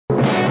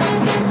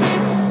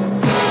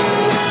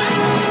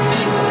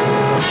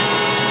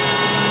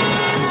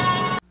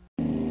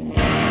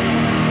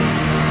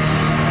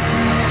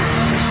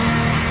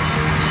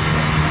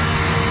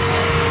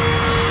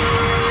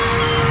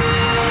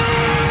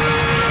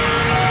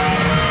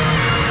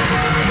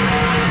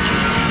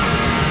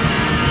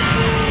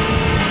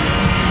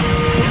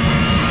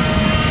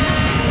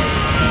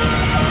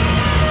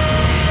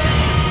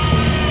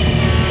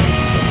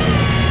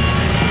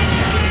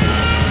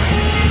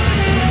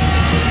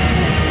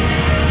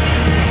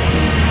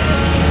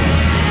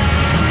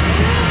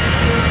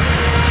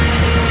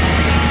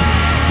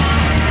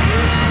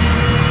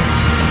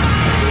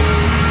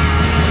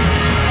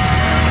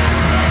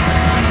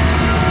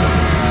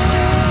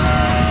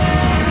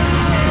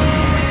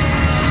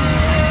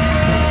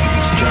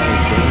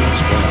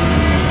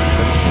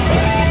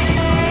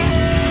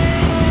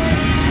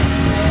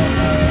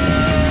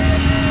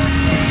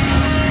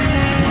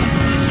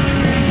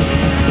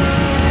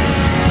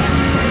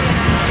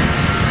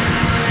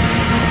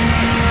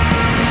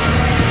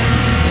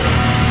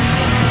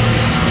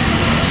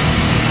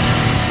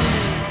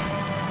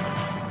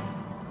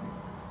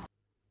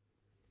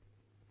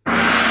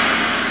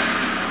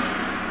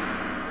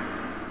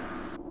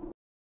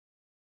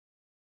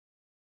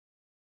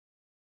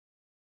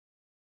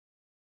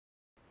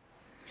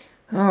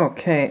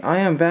Okay, I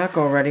am back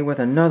already with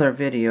another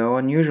video.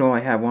 Unusual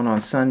I have one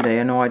on Sunday.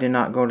 I know I did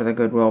not go to the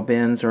Goodwill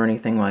bins or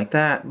anything like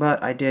that,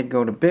 but I did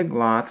go to Big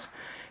Lots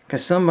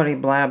because somebody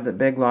blabbed that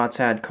Big Lots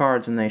had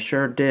cards, and they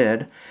sure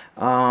did.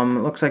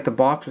 It looks like the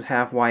box was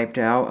half wiped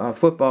out.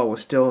 Football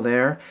was still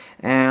there,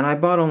 and I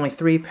bought only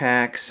 3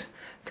 packets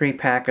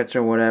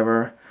or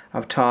whatever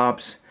of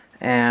Topps,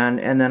 and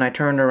then I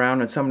turned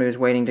around and somebody was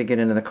waiting to get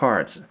into the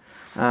cards.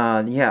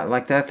 Yeah,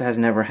 like that has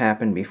never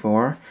happened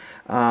before.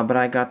 But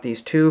I got these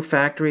 2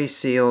 factory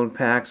sealed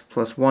packs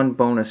plus 1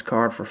 bonus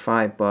card for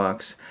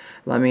 $5.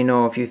 Let me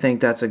know if you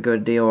think that's a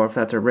good deal or if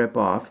that's a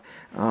ripoff.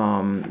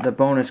 The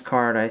bonus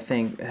card, I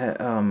think,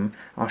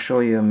 I'll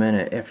show you in a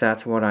minute if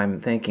that's what I'm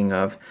thinking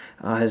of,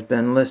 has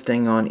been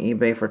listing on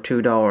eBay for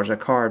 $2 a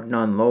card,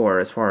 none lower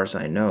as far as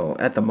I know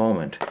at the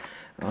moment.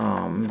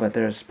 But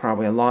there's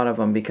probably a lot of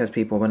them because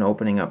people have been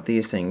opening up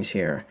these things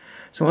here.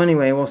 So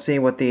anyway, we'll see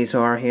what these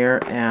are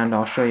here, and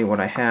I'll show you what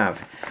I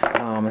have.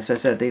 As I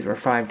said, these were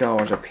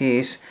 $5 a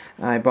piece.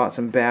 I bought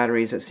some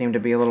batteries that seem to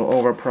be a little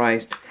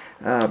overpriced.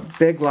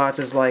 Big Lots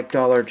is like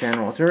Dollar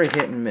General. It's very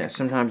hit and miss.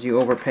 Sometimes you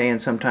overpay and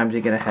sometimes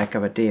you get a heck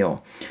of a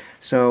deal.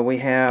 So we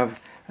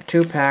have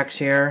 2 packs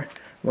here.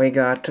 We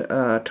got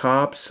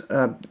Topps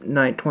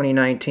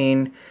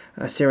 2019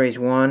 Series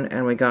 1,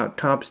 and we got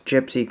Topps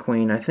Gypsy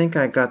Queen. I think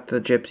I got the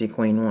Gypsy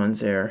Queen ones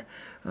there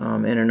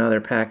in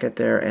another packet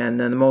there, and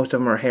then most of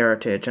them are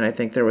Heritage, and I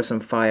think there was some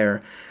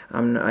Fire.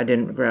 I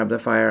didn't grab the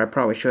Fire. I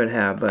probably should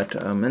have, but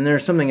and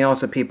there's something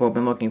else that people have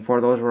been looking for.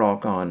 Those were all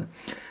gone.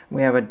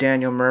 We have a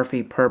Daniel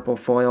Murphy purple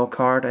foil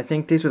card. I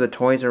think these are the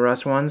Toys R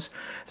Us ones.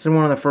 This is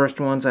one of the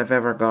first ones I've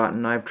ever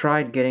gotten. I've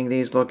tried getting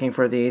these, looking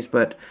for these,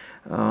 but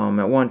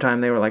at one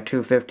time they were like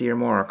 $2.50 or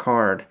more a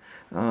card.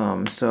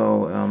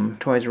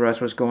 Toys R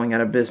Us was going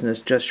out of business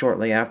just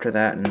shortly after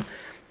that, and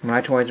my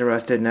Toys R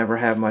Us didn't ever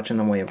have much in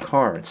the way of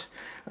cards.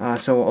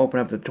 So we'll open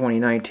up the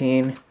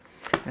 2019,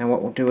 and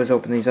what we'll do is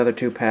open these other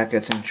 2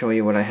 packets and show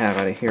you what I have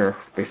out of here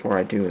before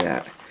I do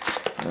that.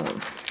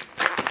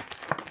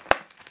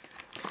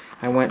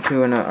 I went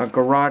to a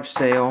garage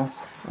sale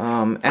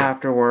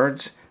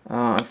afterwards.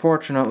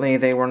 Unfortunately,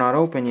 they were not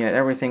open yet.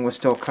 Everything was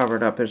still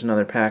covered up. There's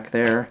another pack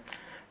there.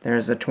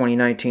 There's the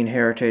 2019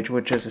 Heritage,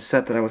 which is a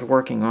set that I was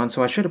working on,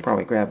 so I should have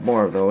probably grabbed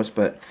more of those,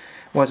 but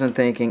wasn't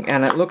thinking.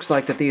 And it looks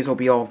like that these will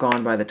be all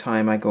gone by the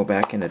time I go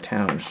back into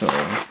town, so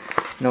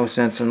no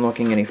sense in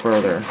looking any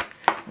further.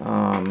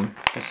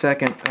 The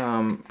second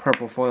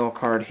purple foil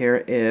card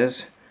here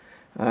is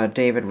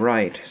David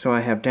Wright. So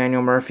I have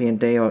Daniel Murphy and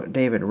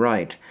David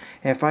Wright.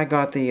 If I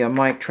got the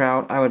Mike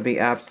Trout, I would be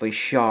absolutely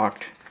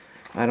shocked.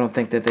 I don't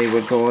think that they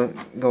would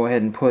go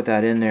ahead and put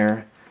that in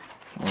there.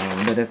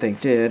 But if they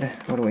did,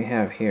 what do we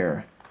have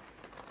here?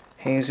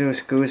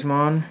 Jesus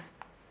Guzman.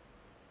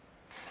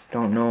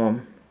 Don't know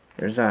him.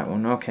 There's that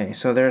one. Okay,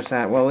 so there's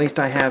that. Well, at least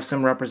I have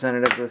some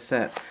representatives of the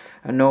set.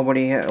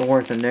 Nobody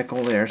worth a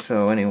nickel there,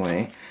 so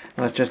anyway.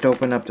 Let's just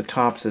open up the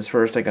Toppses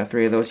first. I got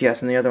 3 of those.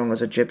 Yes, and the other one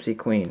was a Gypsy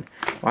Queen.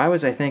 Why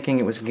was I thinking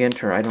it was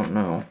Ginter? I don't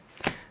know.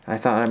 I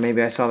thought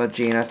maybe I saw the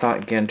G and I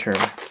thought Ginter.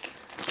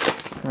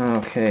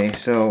 Okay,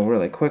 so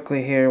really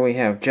quickly here we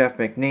have Jeff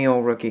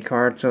McNeil rookie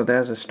card, so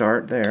there's a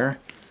start there.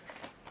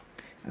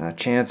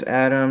 Chance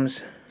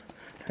Adams,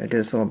 I did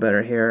this a little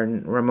better here.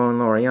 Ramon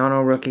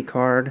Laureano rookie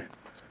card.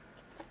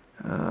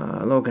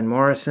 Logan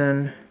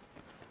Morrison,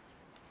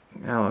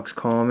 Alex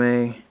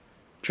Colome,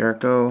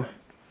 Jerko,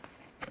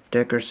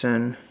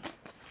 Dickerson.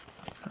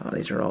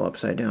 These are all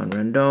upside down.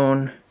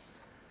 Rendon,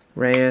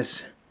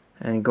 Reyes,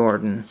 and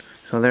Gordon.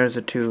 So there's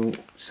the 2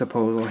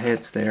 supposed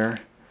hits there.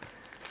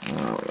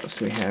 What else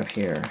do we have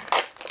here?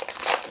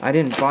 I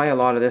didn't buy a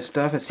lot of this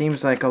stuff. It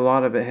seems like a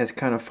lot of it has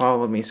kind of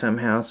followed me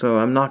somehow, so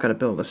I'm not going to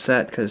build a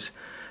set because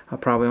I'll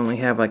probably only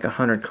have like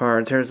 100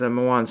 cards. There's a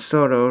Juan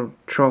Soto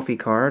trophy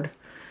card.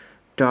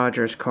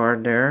 Dodgers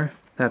card there.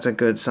 That's a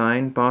good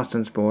sign.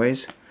 Boston's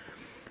boys.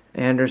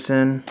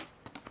 Anderson,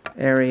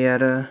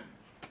 Arrieta,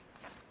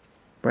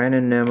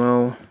 Brandon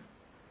Nimmo,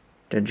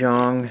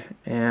 DeJong,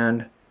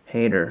 and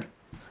Hader.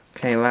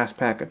 Okay, last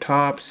pack of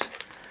Topps.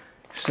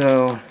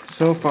 So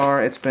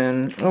far it's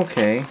been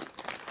okay.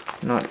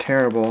 Not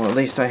terrible. At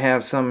least I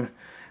have some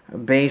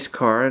base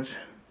cards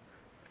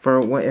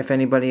for if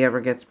anybody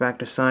ever gets back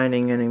to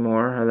signing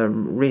anymore, or the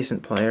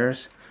recent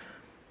players.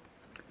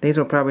 These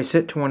will probably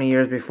sit 20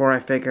 years before I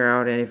figure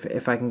out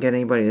if I can get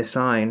anybody to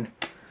sign.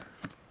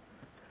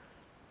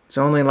 It's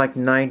only like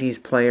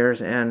 90s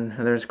players, and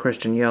there's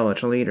Christian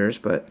Yelich leaders,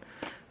 but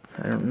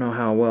I don't know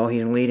how well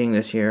he's leading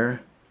this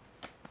year.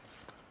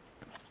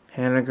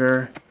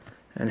 Haniger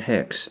and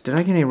Hicks. Did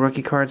I get any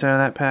rookie cards out of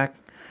that pack?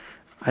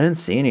 I didn't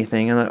see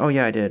anything. Oh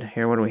yeah, I did.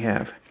 Here, what do we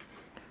have?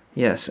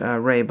 Yes,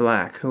 Ray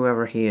Black,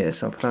 whoever he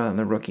is. I'll put that in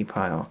the rookie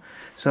pile.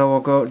 So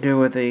we'll go do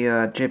with the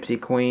Gypsy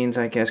Queens,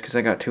 I guess, because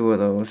I got 2 of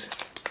those.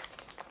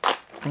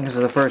 This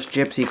is the first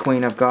Gypsy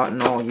Queen I've gotten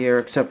all year,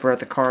 except for at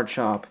the card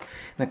shop.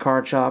 The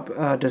card shop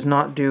does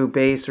not do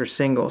base or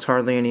singles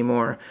hardly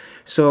anymore.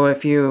 So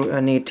if you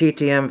need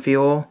TTM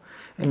fuel,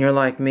 and you're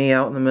like me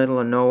out in the middle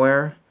of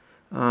nowhere,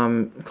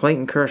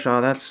 Clayton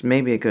Kershaw, that's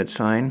maybe a good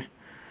sign.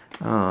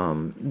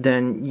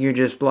 then you're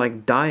just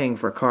like dying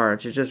for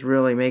cards. It just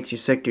really makes you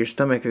sick to your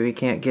stomach if you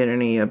can't get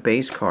any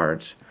base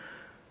cards.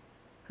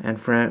 And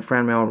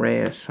Franmil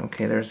Reyes.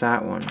 Okay, there's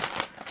that one.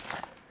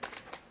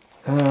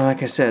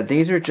 Like I said,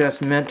 these are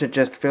just meant to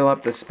just fill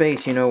up the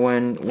space, you know,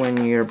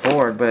 when you're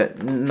bored,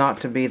 but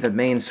not to be the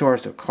main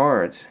source of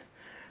cards.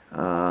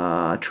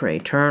 Trey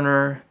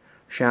Turner.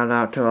 Shout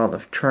out to all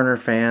the Turner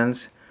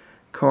fans.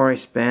 Corey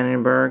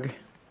Spangenberg.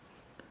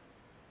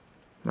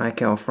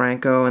 Michael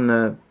Franco and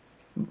the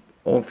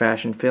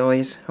old-fashioned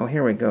Phillies. Oh,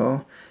 here we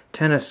go.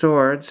 Ten of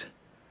Swords.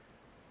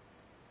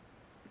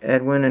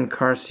 Edwin and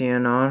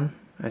Carcianon,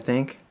 I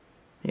think.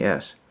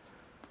 Yes.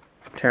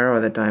 Tarot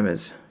of the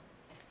Diamonds.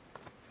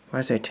 Why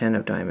did I say 10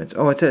 of Diamonds?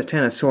 Oh, it says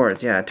 10 of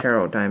Swords. Yeah,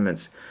 Tarot of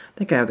Diamonds. I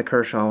think I have the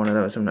Kershaw one of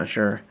those. I'm not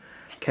sure.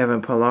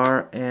 Kevin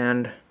Pillar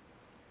and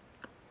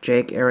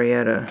Jake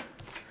Arrieta.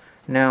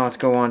 Now let's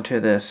go on to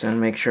this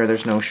and make sure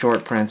there's no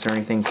short prints or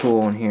anything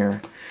cool in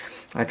here.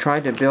 I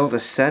tried to build a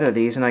set of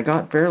these and I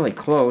got fairly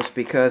close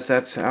because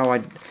that's how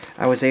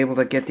I was able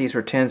to get these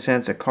for 10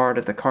 cents a card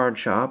at the card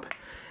shop.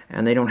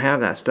 And they don't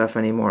have that stuff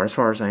anymore as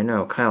far as I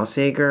know. Kyle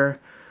Seager,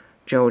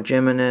 Joe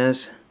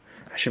Jimenez.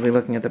 I should be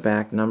looking at the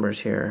back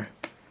numbers here.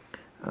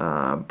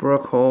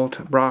 Brock Holt,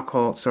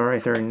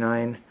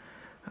 39.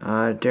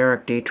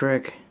 Derek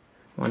Dietrich,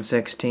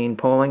 116.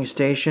 Polling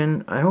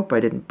Station. I hope I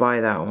didn't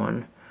buy that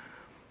one.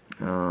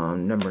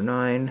 Number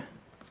 9.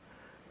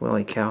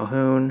 Willie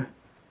Calhoun.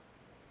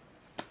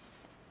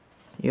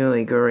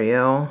 Yuli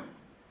Gurriel,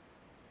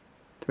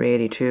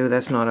 382.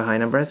 That's not a high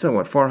number. That's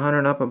what,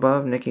 400 up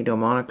above. Nicky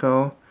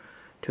Delmonico,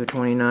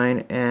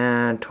 229.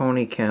 And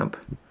Tony Kemp.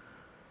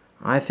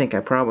 I think I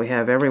probably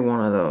have every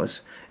one of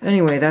those.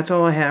 Anyway, that's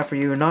all I have for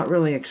you. Not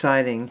really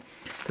exciting.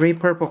 3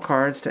 purple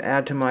cards to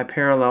add to my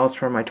parallels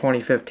for my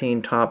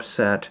 2015 top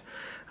set.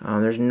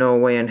 There's no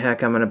way in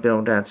heck I'm going to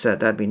build that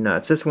set. That'd be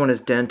nuts. This one is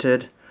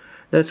dented.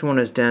 This one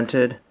is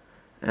dented.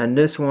 And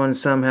this one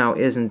somehow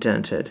isn't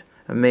dented.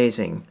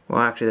 Amazing.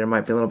 Well, actually, there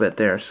might be a little bit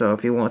there. So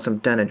if you want some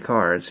dented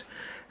cards,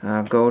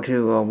 go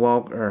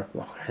to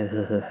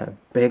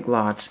Big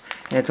Lots.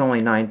 It's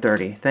only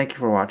 $9.30. Thank you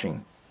for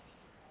watching.